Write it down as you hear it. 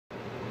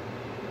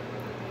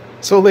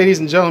So, ladies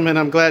and gentlemen,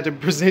 I'm glad to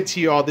present to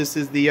you all. This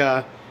is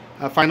the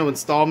final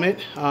installment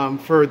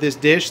for this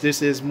dish.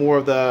 This is more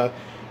of the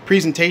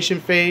presentation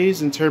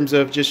phase in terms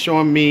of just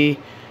showing me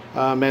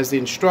as the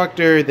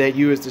instructor that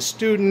you as the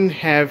student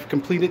have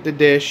completed the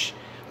dish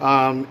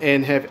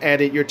and have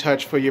added your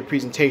touch for your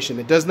presentation.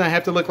 It does not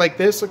have to look like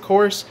this, of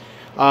course.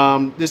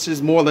 This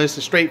is more or less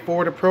a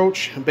straightforward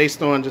approach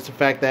based on just the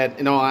fact that,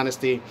 in all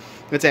honesty,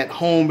 it's at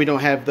home. We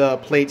don't have the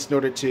plates in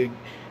order to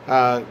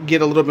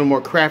get a little bit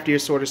more craftier,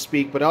 so to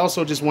speak, but I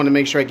also just want to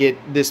make sure I get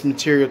this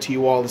material to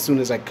you all as soon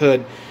as I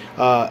could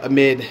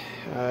amid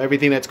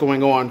everything that's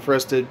going on for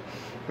us to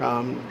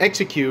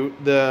execute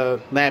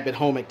the lab at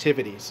home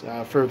activities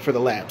for the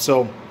lab.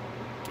 So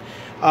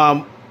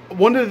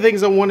one of the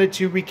things I wanted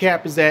to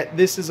recap is that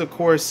this is, of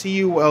course,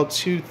 CUL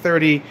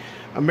 230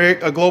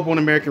 Global and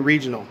American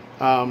Regional.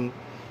 And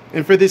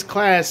for this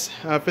class,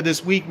 for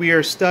this week, we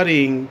are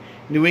studying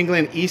New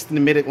England, East, and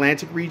the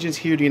Mid-Atlantic regions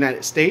here in the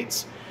United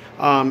States.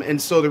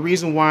 And so the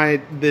reason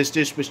why this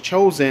dish was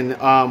chosen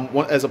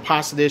as a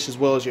pasta dish as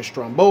well as your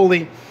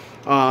stromboli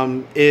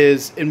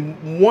is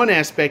in one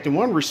aspect, in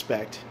one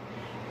respect,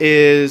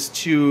 is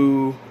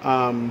to,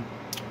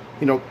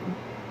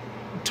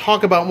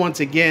 talk about once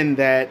again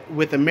that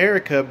with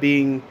America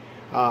being,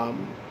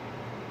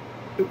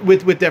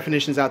 with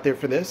definitions out there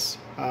for this,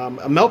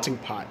 a melting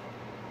pot.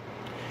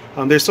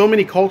 There's so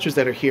many cultures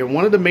that are here.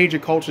 One of the major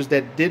cultures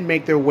that did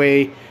make their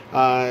way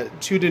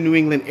to the New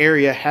England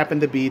area happened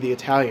to be the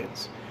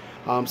Italians.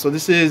 So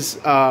this is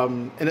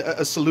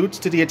a salute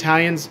to the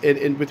Italians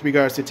with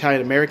regards to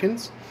Italian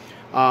Americans.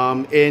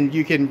 And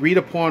you can read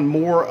upon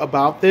more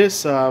about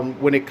this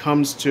when it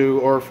comes to,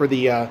 or for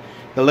the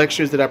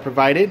lectures that I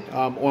provided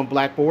on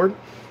Blackboard.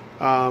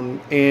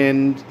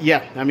 And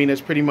yeah, I mean,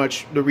 that's pretty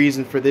much the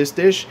reason for this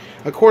dish.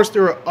 Of course,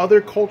 there are other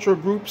cultural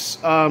groups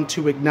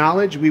to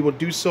acknowledge. We will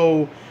do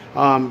so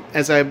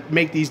as I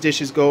make these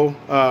dishes go,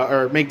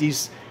 or make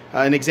these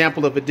an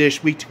example of a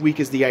dish week to week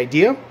is the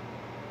idea,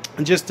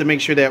 and just to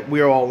make sure that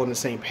we're all on the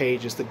same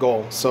page is the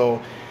goal.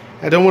 So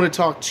I don't want to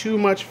talk too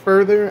much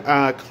further.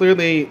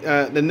 Clearly,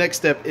 the next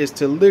step is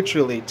to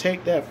literally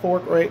take that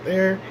fork right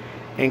there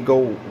and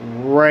go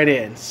right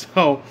in.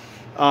 So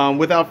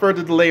without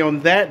further delay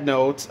on that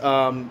note,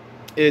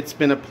 it's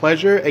been a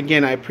pleasure.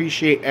 Again, I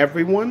appreciate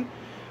everyone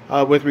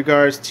with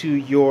regards to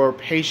your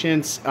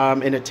patience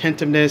and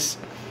attentiveness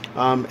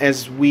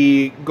as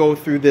we go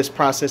through this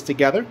process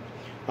together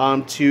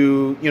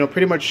to,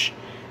 pretty much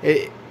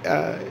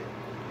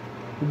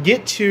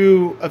get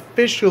to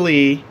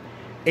officially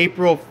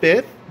April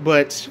 5th,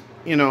 but,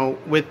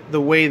 with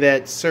the way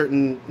that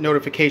certain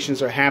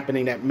notifications are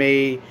happening that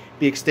may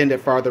be extended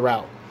farther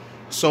out.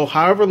 So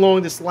however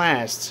long this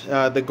lasts,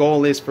 the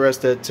goal is for us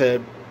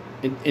to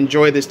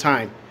enjoy this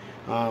time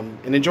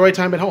and enjoy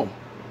time at home,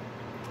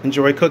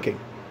 enjoy cooking.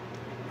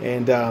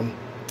 And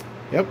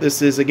yep,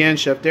 this is again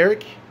Chef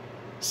Derek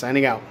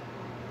signing out.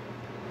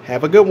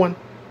 Have a good one.